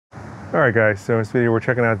Alright guys, so in this video we're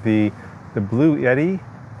checking out the Bluetti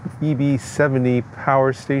EB70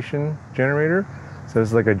 power station generator. So this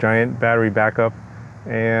is like a giant battery backup,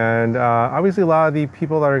 and obviously a lot of the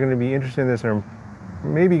people that are going to be interested in this are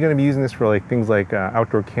maybe going to be using this for like things like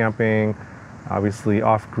outdoor camping, obviously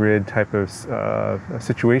off-grid type of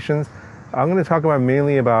situations. I'm going to talk about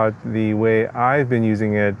mainly about the way I've been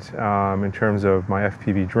using it in terms of my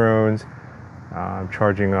FPV drones.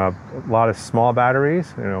 Charging up a lot of small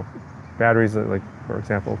batteries, batteries like, for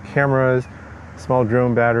example, cameras, small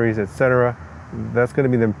drone batteries, etc. That's going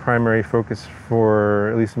to be the primary focus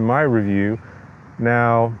for at least my review.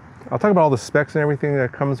 Now, I'll talk about all the specs and everything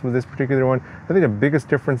that comes with this particular one. I think the biggest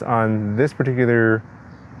difference on this particular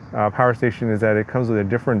power station is that it comes with a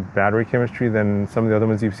different battery chemistry than some of the other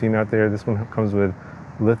ones you've seen out there. This one comes with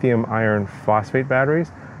lithium iron phosphate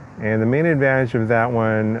batteries. And the main advantage of that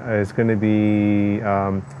one is going to be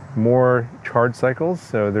more charge cycles.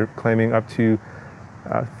 So they're claiming up to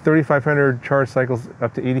 3,500 charge cycles,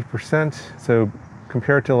 up to 80%. So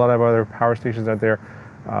compared to a lot of other power stations out there,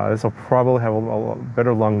 this will probably have a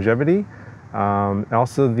better longevity.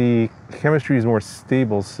 Also, the chemistry is more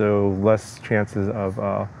stable, so less chances of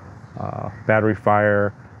battery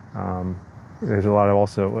fire. There's a lot of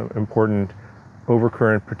also important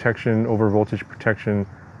overcurrent protection, over voltage protection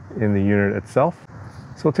in the unit itself.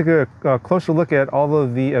 So we'll take a closer look at all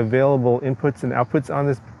of the available inputs and outputs on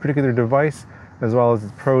this particular device, as well as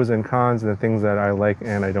its pros and cons and the things that I like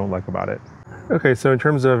and I don't like about it. Okay, so in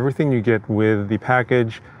terms of everything you get with the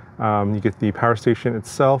package, you get the power station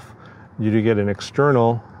itself. You do get an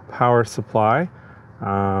external power supply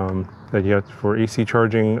that you have for AC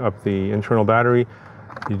charging up the internal battery.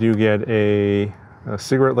 You do get a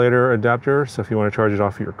cigarette lighter adapter, so if you want to charge it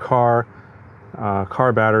off of your car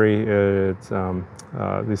battery, it's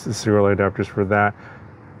these cigarette light adapters for that.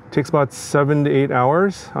 It takes about 7 to 8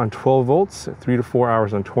 hours on 12 volts, 3 to 4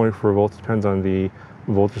 hours on 24 volts, depends on the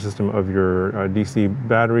voltage system of your DC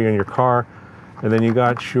battery in your car. And then you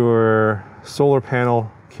got your solar panel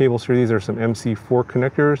cables here. These are some MC4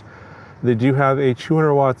 connectors. They do have a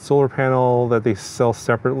 200 watt solar panel that they sell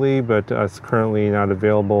separately, but it's currently not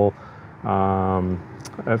available.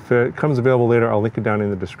 If it comes available later, I'll link it down in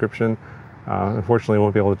the description. Unfortunately, I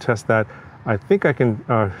won't be able to test that. I think I can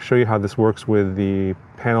show you how this works with the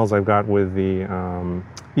panels I've got with the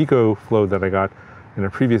EcoFlow that I got in a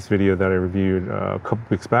previous video that I reviewed a couple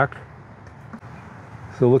weeks back.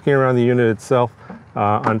 So looking around the unit itself,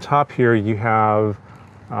 on top here you have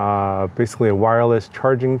basically a wireless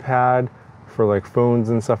charging pad for like phones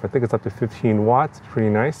and stuff. I think it's up to 15 watts, it's pretty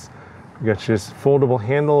nice. You got this foldable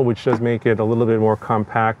handle, which does make it a little bit more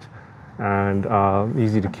compact and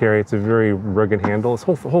easy to carry. It's a very rugged handle.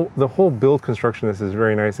 The whole build construction of this is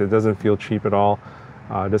very nice. It doesn't feel cheap at all.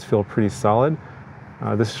 It does feel pretty solid.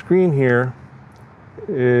 The screen here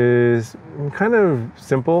is kind of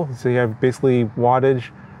simple. So you have basically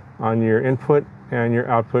wattage on your input and your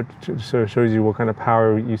output, so it shows you what kind of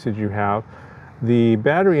power usage you have. The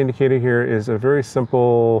battery indicator here is a very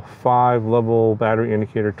simple 5-level battery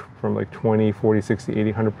indicator from like 20, 40, 60,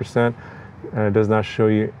 80, 100%. It does not show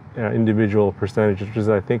you individual percentages, which is,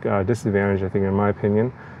 I think, a disadvantage, in my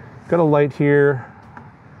opinion. Got a light here,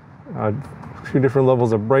 a few different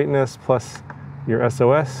levels of brightness, plus your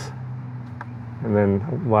SOS. And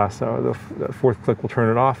then last, the fourth click will turn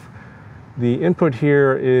it off. The input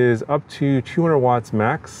here is up to 200 watts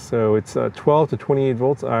max, so it's 12 to 28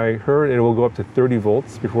 volts. I heard it will go up to 30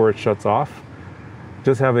 volts before it shuts off. It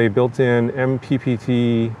does have a built-in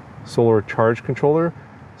MPPT solar charge controller,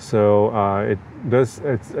 so I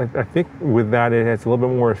think with that it's a little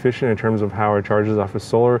bit more efficient in terms of how it charges off of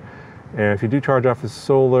solar. And if you do charge off of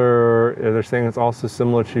solar, they're saying it's also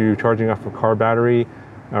similar to charging off a car battery,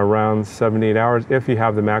 around 7 to 8 hours if you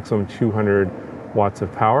have the maximum 200 watts of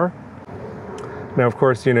power. Now, of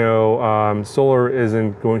course, solar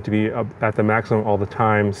isn't going to be at the maximum all the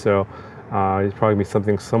time, so it's probably be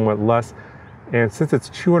something somewhat less. And since it's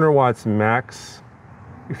 200 watts max,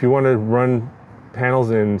 if you want to run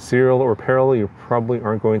panels in serial or parallel, you probably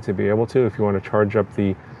aren't going to be able to if you want to charge up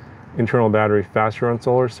the internal battery faster on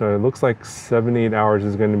solar. So it looks like 7 to 8 hours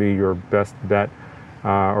is going to be your best bet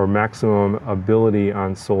or maximum ability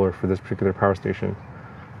on solar for this particular power station.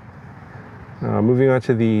 Moving on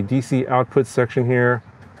to the DC output section here,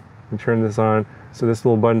 and turn this on. So this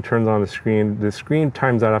little button turns on the screen. The screen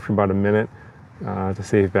times out after about a minute to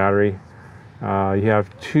save battery. You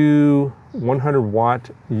have two 100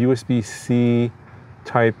 watt USB-C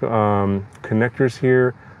type connectors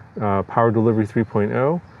here, power delivery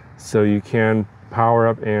 3.0. So you can power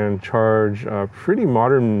up and charge pretty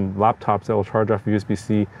modern laptops that will charge off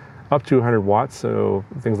USB-C up to 100 watts. So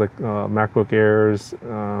things like MacBook Airs,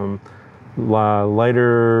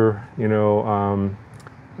 lighter,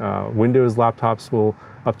 Windows laptops will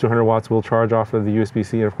up to 100 watts will charge off of the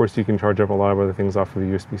USB-C, and of course you can charge up a lot of other things off of the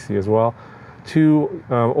USB-C as well. Two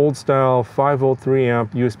old style 5 volt 3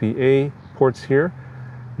 amp USB-A ports here.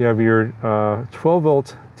 You have your 12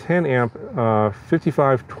 volt 10 amp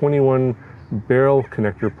 5521 barrel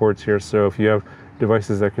connector ports here. So if you have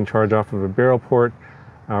devices that can charge off of a barrel port,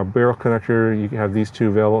 barrel connector, you can have these two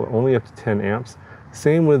available, only up to 10 amps.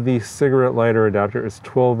 Same with the cigarette lighter adapter, it's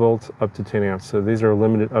 12 volts up to 10 amps. So these are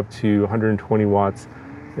limited up to 120 watts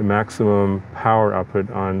the maximum power output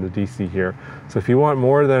on the DC here. So if you want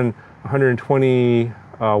more than 120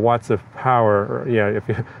 watts of power, if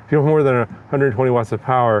you want more than 120 watts of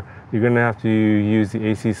power, you're going to have to use the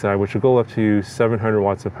AC side, which will go up to 700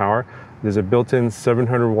 watts of power. There's a built-in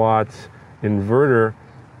 700 watt inverter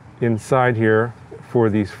inside here for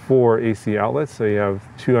these 4 AC outlets. So you have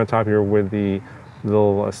 2 on top here with the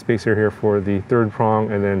little spacer here for the 3rd prong,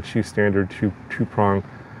 and then 2 standard 2-prong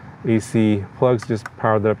AC plugs. Just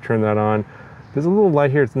power that up, turn that on. There's a little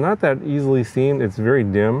light here. It's not that easily seen. It's very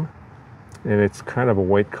dim, and it's kind of a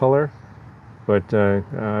white color, but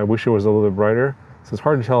I wish it was a little bit brighter. So it's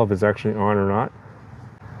hard to tell if it's actually on or not.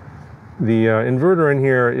 The inverter in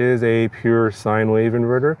here is a pure sine wave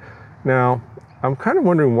inverter. Now, I'm kind of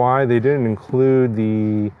wondering why they didn't include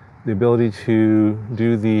the ability to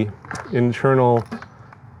do the internal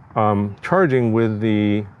charging with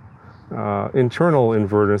the internal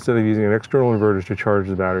inverter instead of using an external inverter to charge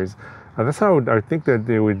the batteries. That's how I think that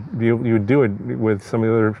you would do it with some of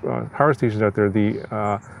the other power stations out there. The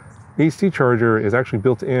AC charger is actually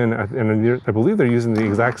built in, and I believe they're using the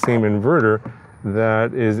exact same inverter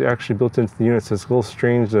that is actually built into the unit. So it's a little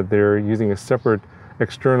strange that they're using a separate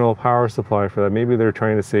external power supply for that. Maybe they're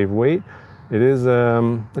trying to save weight. It is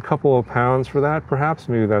a couple of pounds for that, perhaps.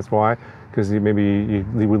 Maybe that's why, because maybe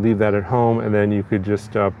you would leave that at home, and then you could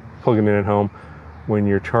just plug it in at home when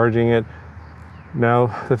you're charging it. Now,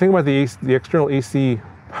 the thing about the external AC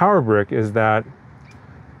power brick is that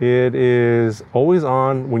it is always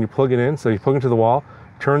on when you plug it in. So you plug it into the wall,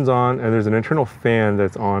 turns on, and there's an internal fan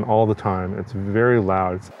that's on all the time. It's very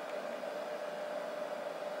loud.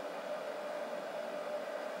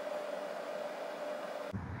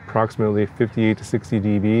 Approximately 58 to 60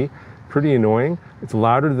 dB, pretty annoying. It's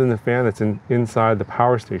louder than the fan that's inside the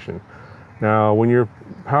power station. Now, when you're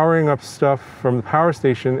powering up stuff from the power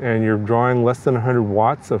station and you're drawing less than 100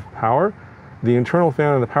 watts of power, the internal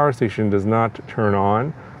fan on the power station does not turn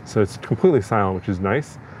on, so it's completely silent, which is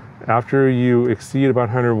nice. After you exceed about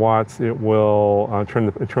 100 watts, it will turn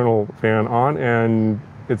the internal fan on, and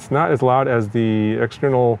it's not as loud as the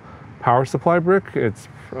external power supply brick. It's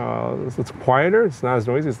quieter, it's not as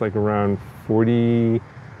noisy. It's like around 40,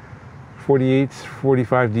 48,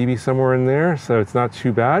 45 dB, somewhere in there, so it's not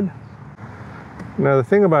too bad. Now the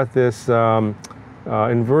thing about this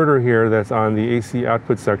inverter here that's on the AC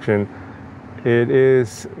output section, it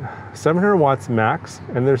is 700 watts max,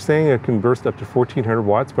 and they're saying it can burst up to 1400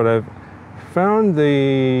 watts, but I've found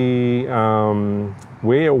the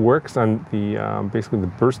way it works on the basically the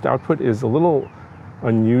burst output is a little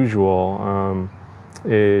unusual.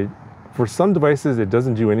 For some devices it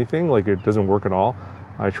doesn't do anything, like it doesn't work at all.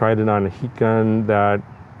 I tried it on a heat gun that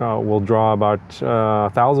will draw about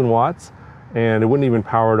 1000 watts, and it wouldn't even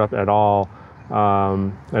power it up at all.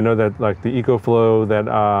 I know that like the EcoFlow, that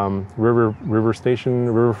River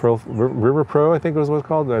Pro, I think it was what it's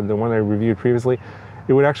called, the one I reviewed previously,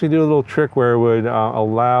 it would actually do a little trick where it would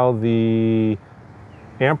allow the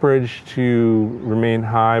amperage to remain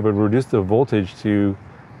high, but reduce the voltage to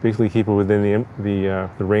basically keep it within the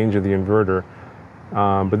range of the inverter.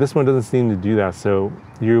 But this one doesn't seem to do that. So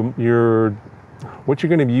what you're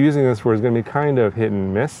going to be using this for is going to be kind of hit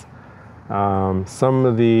and miss. Some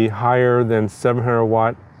of the higher than 700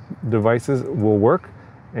 watt devices will work,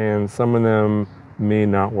 and some of them may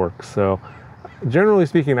not work. So generally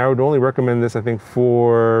speaking, I would only recommend this, I think,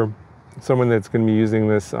 for someone that's going to be using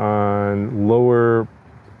this on lower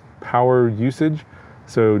power usage.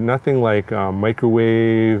 So nothing like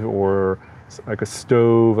microwave or like a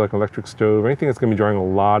stove, like an electric stove, anything that's going to be drawing a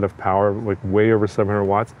lot of power, like way over 700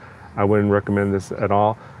 watts, I wouldn't recommend this at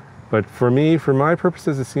all. But for me, for my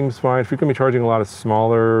purposes, it seems fine. If you're going to be charging a lot of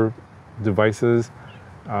smaller devices,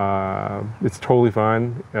 it's totally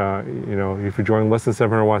fine. If you're drawing less than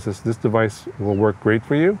 700 watts, this device will work great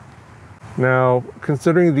for you. Now,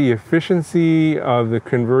 considering the efficiency of the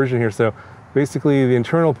conversion here, so basically the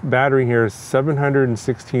internal battery here is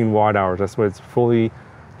 716 watt hours. That's what its fully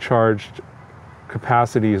charged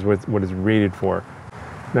capacity is, what it's rated for.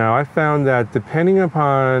 Now, I found that depending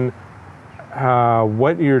upon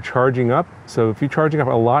what you're charging up. So if you're charging up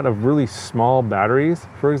a lot of really small batteries,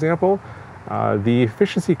 for example, the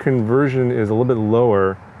efficiency conversion is a little bit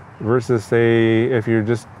lower versus, say, if you're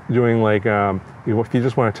just doing like, if you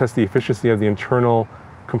just want to test the efficiency of the internal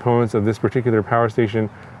components of this particular power station.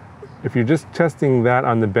 If you're just testing that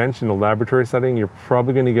on the bench in a laboratory setting, you're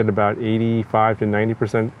probably going to get about 85 to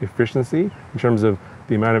 90% efficiency in terms of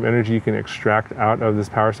the amount of energy you can extract out of this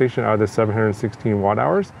power station, out of the 716 watt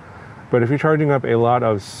hours. But if you're charging up a lot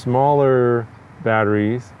of smaller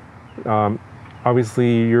batteries,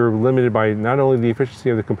 obviously you're limited by not only the efficiency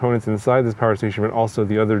of the components inside this power station, but also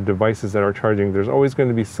the other devices that are charging. There's always going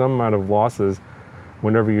to be some amount of losses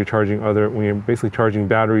whenever you're charging when you're basically charging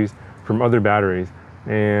batteries from other batteries.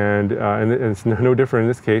 And it's no different in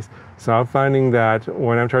this case. So I'm finding that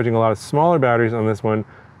when I'm charging a lot of smaller batteries on this one,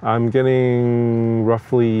 I'm getting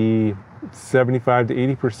roughly 75 to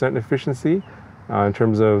 80% efficiency in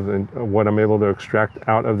terms of what I'm able to extract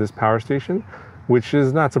out of this power station, which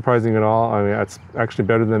is not surprising at all. I mean, that's actually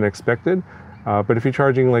better than expected. But if you're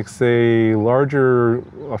charging, like, say,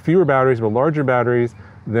 fewer batteries, but larger batteries,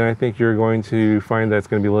 then I think you're going to find that it's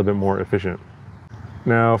going to be a little bit more efficient.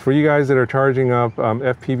 Now, for you guys that are charging up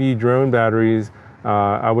FPV drone batteries,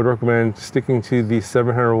 I would recommend sticking to the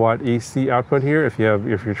 700 watt AC output here if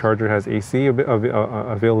your charger has AC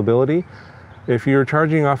availability. If you're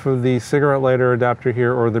charging off of the cigarette lighter adapter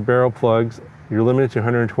here or the barrel plugs, you're limited to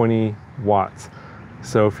 120 watts.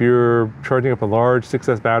 So if you're charging up a large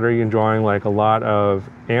 6S battery and drawing like a lot of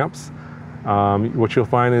amps, what you'll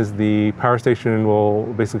find is the power station will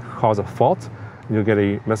basically cause a fault. You'll get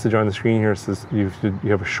a message on the screen here that says you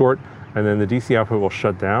have a short, and then the DC output will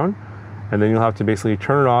shut down, and then you'll have to basically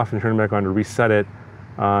turn it off and turn it back on to reset it,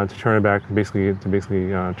 to turn it back, basically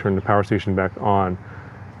turn the power station back on.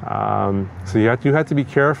 So you have to be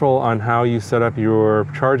careful on how you set up your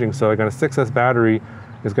charging. So like on a 6S battery,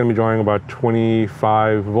 it's going to be drawing about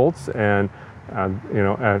 25 volts, and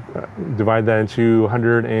divide that into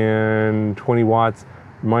 120 watts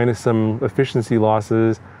minus some efficiency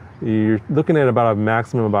losses. You're looking at about a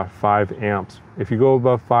maximum about 5 amps. If you go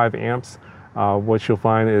above 5 amps, what you'll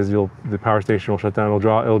find is the power station will shut down.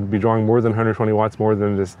 It'll be drawing more than 120 watts, more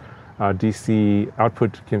than this DC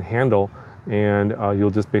output can handle, and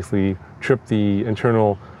you'll just basically trip the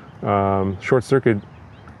internal short circuit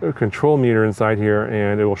control meter inside here,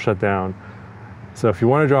 and it will shut down. So if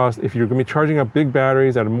you're going to be charging up big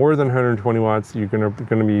batteries at more than 120 watts, you're going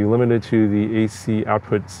to be limited to the AC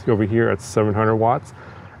outputs over here at 700 watts.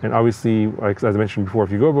 And obviously, like as I mentioned before,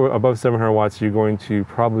 if you go above 700 watts, you're going to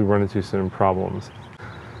probably run into some problems.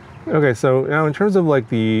 Okay, so now in terms of like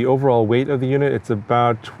the overall weight of the unit, it's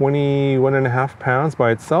about 21.5 pounds by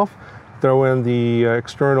itself. Throw in the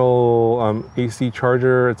external AC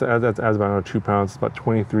charger, that's about 2 pounds, about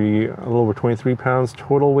a little over 23 pounds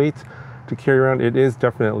total weight to carry around. It is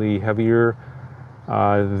definitely heavier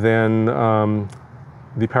than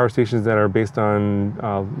the power stations that are based on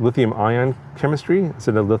lithium-ion chemistry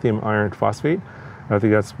instead of lithium iron phosphate. I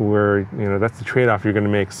think that's where, that's the trade-off you're going to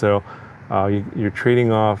make. So you're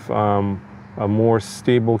trading off a more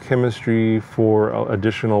stable chemistry for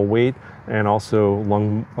additional weight, and also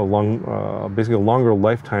basically a longer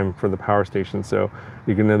lifetime for the power station. So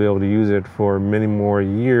you're going to be able to use it for many more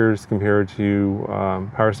years compared to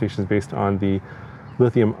power stations based on the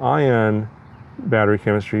lithium-ion battery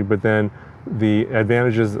chemistry. But then the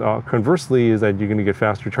advantages, conversely, is that you're going to get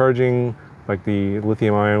faster charging. Like the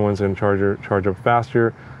lithium-ion ones can charge up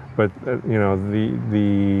faster, but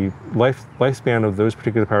the lifespan of those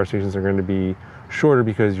particular power stations are going to be shorter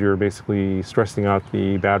because you're basically stressing out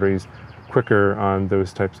the batteries quicker on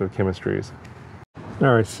those types of chemistries.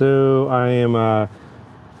 All right, so I am I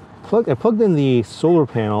plugged in the solar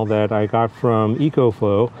panel that I got from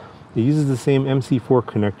EcoFlow. It uses the same MC4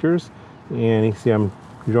 connectors, and you can see I'm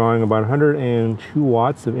drawing about 102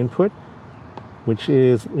 watts of input, which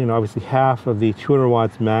is obviously half of the 200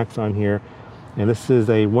 watts max on here. And this is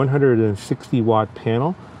a 160 watt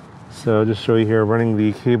panel. So I'll just show you here, running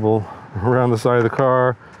the cable around the side of the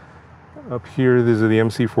car. Up here, these are the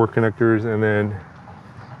MC4 connectors, and then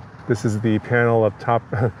this is the panel up top.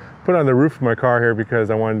 Put on the roof of my car here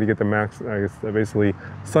because I wanted to get the max. I guess basically,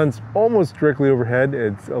 sun's almost directly overhead.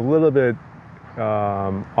 It's a little bit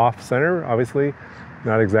off center, obviously,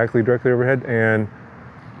 not exactly directly overhead. And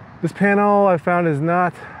this panel I found is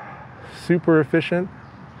not super efficient.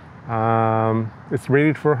 It's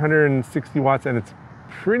rated for 160 watts, and it's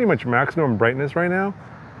pretty much maximum brightness right now.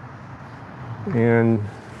 And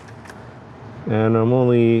I'm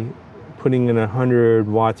only putting in 100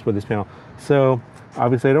 watts for this panel. So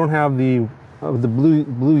obviously I don't have the of the Blue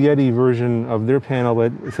Yeti version of their panel,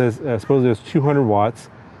 but it says supposedly it's 200 watts,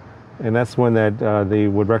 and that's one that they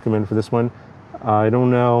would recommend for this one. I don't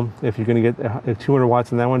know if you're going to get 200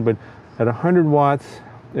 watts in that one, but at 100 watts,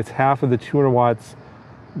 it's half of the 200 watts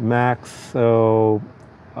max. So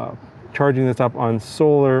charging this up on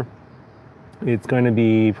solar, it's going to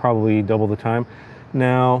be probably double the time.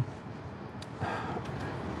 Now,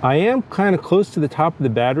 I am kind of close to the top of the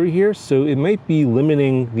battery here, so it might be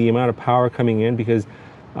limiting the amount of power coming in, because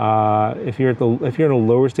if you're in a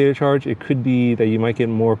lower state of charge, it could be that you might get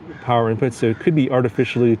more power input. So it could be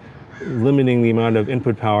artificially limiting the amount of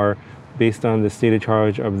input power based on the state of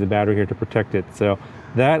charge of the battery here to protect it. So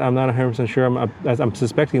that I'm not 100% sure. I'm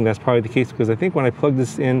suspecting that's probably the case, because I think when I plugged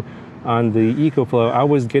this in on the EcoFlow, I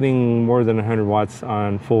was getting more than 100 watts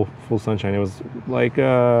on full sunshine. It was like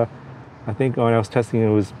I think when I was testing, it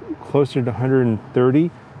was closer to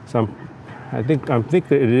 130. So I think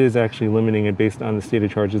that it is actually limiting it based on the state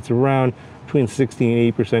of charge. It's around between 60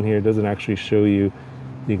 and 80% here. It doesn't actually show you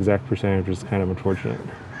the exact percentage, which is kind of unfortunate.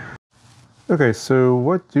 Okay, so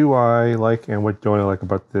what do I like and what don't I like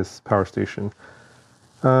about this power station?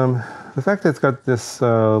 The fact that it's got this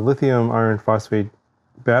lithium iron phosphate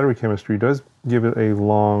battery chemistry does give it a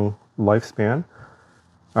long lifespan.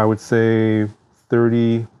 I would say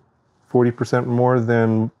 40% more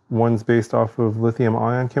than ones based off of lithium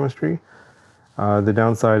ion chemistry. The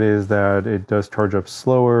downside is that it does charge up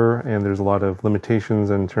slower, and there's a lot of limitations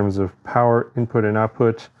in terms of power input and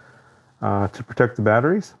output to protect the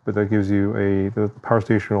batteries, but that gives you the power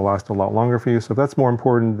station will last a lot longer for you. So if that's more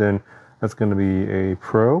important, then that's going to be a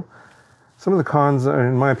pro. Some of the cons,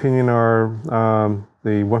 in my opinion, are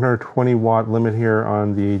the 120 watt limit here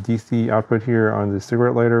on the DC output here on the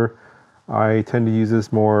cigarette lighter. I tend to use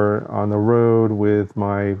this more on the road with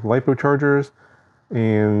my LiPo chargers,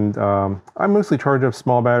 and I mostly charge up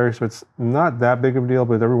small batteries, so it's not that big of a deal,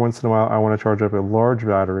 but every once in a while I want to charge up a large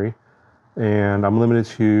battery, and I'm limited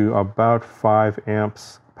to about 5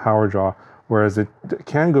 amps power draw, whereas it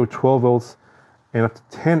can go 12 volts and up to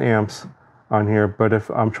 10 amps on here. But if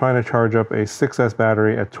I'm trying to charge up a 6S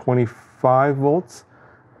battery at 25 volts,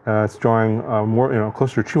 it's drawing more,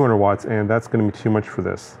 closer to 200 watts, and that's going to be too much for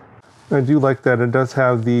this. I do like that it does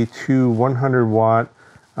have the two 100 watt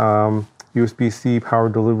USB-C power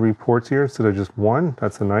delivery ports here instead of just one.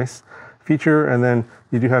 That's a nice feature. And then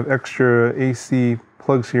you do have extra AC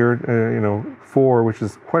plugs here, 4, which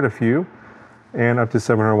is quite a few, and up to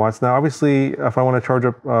 700 watts. Now, obviously, if I want to charge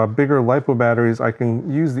up bigger LiPo batteries, I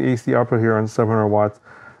can use the AC output here on 700 watts,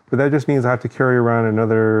 but that just means I have to carry around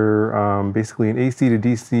another, basically an AC to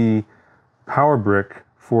DC power brick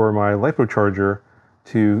for my LiPo charger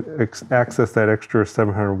to access that extra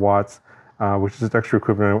 700 watts, which is just extra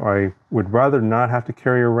equipment I would rather not have to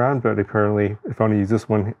carry around, but apparently if I want to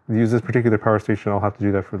use this particular power station, I'll have to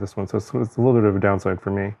do that for this one. So it's a little bit of a downside for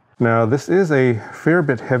me. Now, this is a fair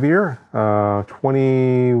bit heavier,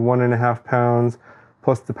 21.5 pounds,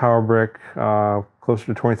 plus the power brick, closer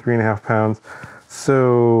to 23.5 pounds.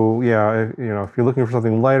 So yeah, if you're looking for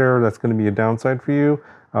something lighter, that's going to be a downside for you.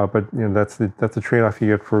 But that's the trade-off you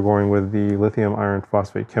get for going with the lithium iron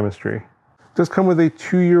phosphate chemistry. It does come with a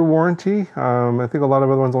 2-year warranty. I think a lot of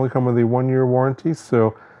other ones only come with a 1-year warranty.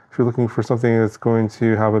 So if you're looking for something that's going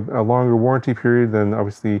to have a longer warranty period, then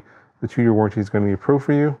obviously the 2-year warranty is going to be a pro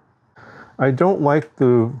for you. I don't like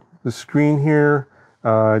the screen here.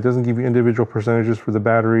 It doesn't give you individual percentages for the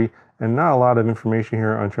battery, and not a lot of information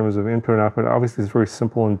here in terms of input and output. Obviously, it's very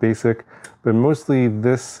simple and basic, but mostly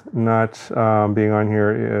this not being on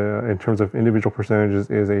here in terms of individual percentages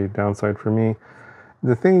is a downside for me.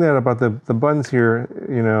 The thing that about the buttons here,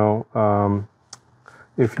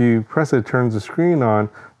 if you press it, it turns the screen on,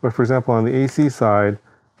 but for example, on the AC side,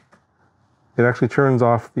 it actually turns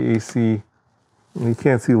off the AC. You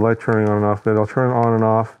can't see the light turning on and off, but it'll turn on and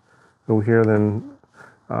off over here, then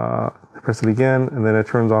press it again, and then it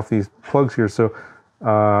turns off these plugs here. So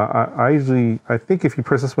I think if you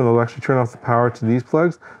press this one, it'll actually turn off the power to these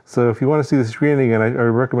plugs. So if you want to see the screen again, I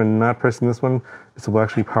recommend not pressing this one. This will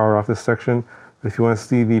actually power off this section. But if you want to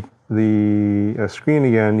see the screen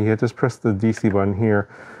again, you just press the DC button here.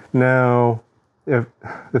 Now, the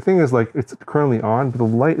thing is, like, it's currently on, but the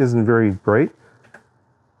light isn't very bright.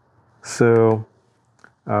 So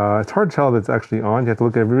it's hard to tell that it's actually on. You have to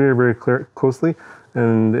look at it very, very closely.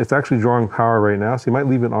 And it's actually drawing power right now, so you might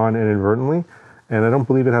leave it on inadvertently. And I don't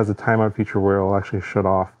believe it has a timeout feature where it'll actually shut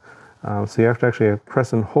off. So you have to actually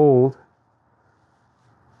press and hold,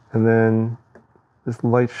 and then this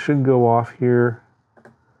light should go off here.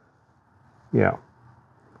 Yeah.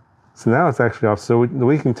 So now it's actually off. So the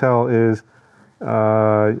way you can tell is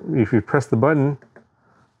if you press the button,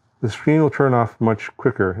 the screen will turn off much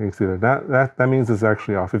quicker. You can see that means it's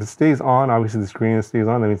actually off. If it stays on, obviously the screen stays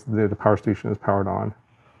on, that means the power station is powered on.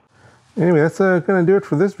 Anyway, that's going to do it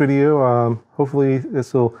for this video. Hopefully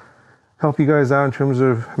this will help you guys out in terms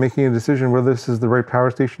of making a decision whether this is the right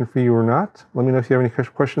power station for you or not. Let me know if you have any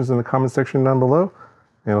questions in the comment section down below,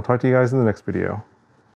 and I'll talk to you guys in the next video.